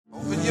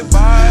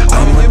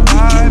I'm a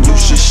geek and you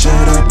should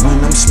shut up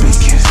when I'm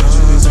speaking.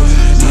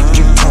 If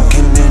you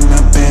talking, then I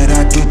bet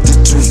I get to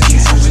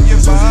tweaking.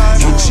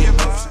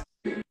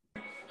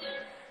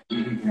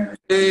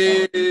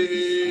 Hey,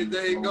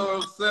 there you go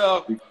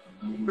himself,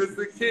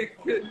 Mr.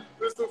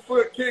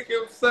 FootKick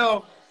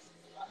himself.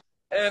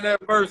 And that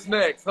verse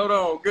next. Hold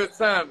on, good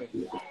timing.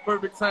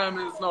 Perfect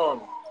timing is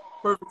normal.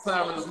 Perfect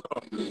timing is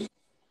normal.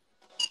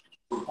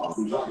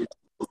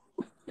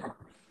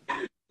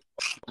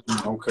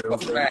 Okay.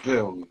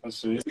 I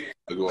see.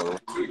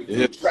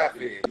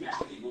 Traffic.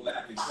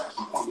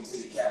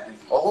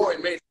 Ahoy,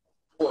 mate.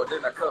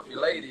 Then I cuff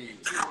your lady.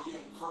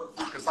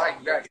 Cause I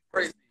got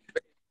crazy.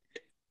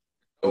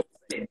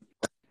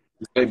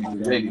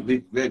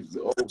 Baby,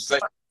 old say,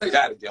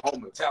 gotta get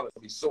home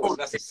mentality so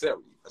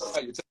necessary. That's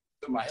how you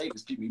tell my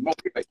haters keep me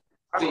motivated.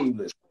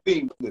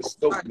 Seamless,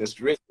 dopeness,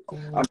 rich.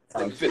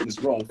 I'm fitness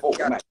grown folk,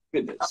 not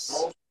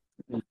fitness.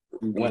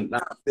 When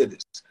not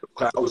fitness.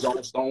 Cloud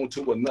zone, stone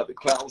to another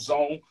cloud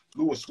zone.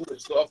 Lewis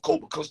switch stuff,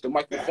 Cobra custom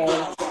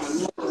microphone.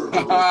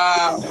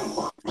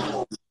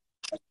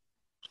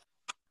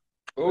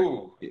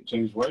 Ooh.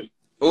 James White.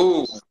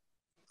 Ooh.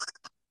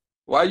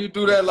 Why you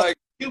do that like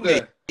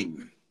that?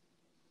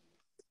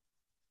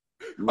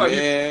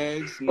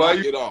 Man, knock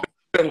it off.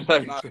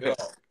 Knock it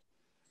off.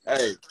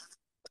 Hey.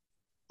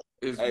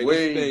 It's hey,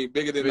 way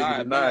bigger than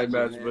I match,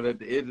 but at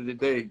the end of the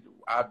day,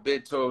 I've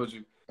been told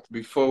you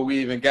before we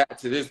even got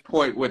to this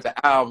point with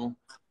the album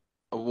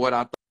of what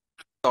I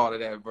thought of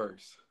that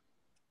verse.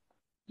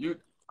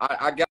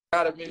 I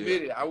gotta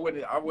admit it. I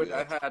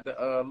had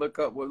to look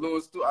up what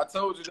Louis Stewart. I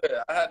told you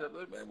that. I had to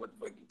look, man, what the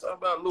fuck you talking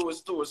about Louis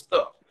Stewart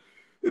stuff?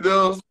 You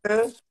know what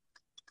I'm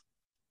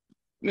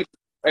saying?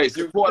 Hey,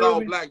 support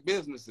all black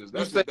businesses.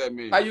 That's what that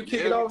means. How you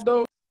kick it off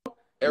though?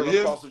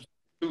 Eric Foster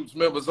Jude's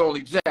members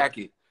only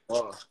jacket.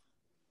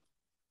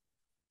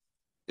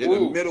 In the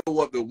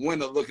middle of the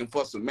winter looking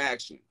for some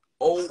action.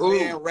 Old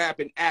man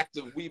rapping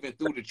active weaving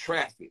through the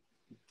traffic.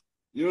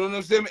 You know what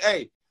I'm saying?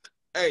 Hey,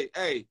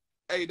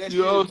 that shit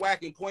is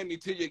whack and point me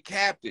to your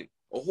captain.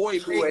 Ahoy,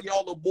 lady,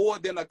 y'all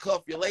aboard, then I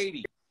cuff your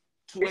lady.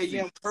 2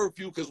 a.m.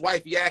 curfew because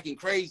wifey acting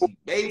crazy.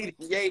 Baby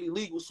created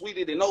legal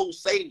sweeter than old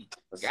Sadie.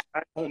 Got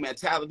home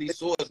mentality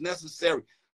so it's necessary.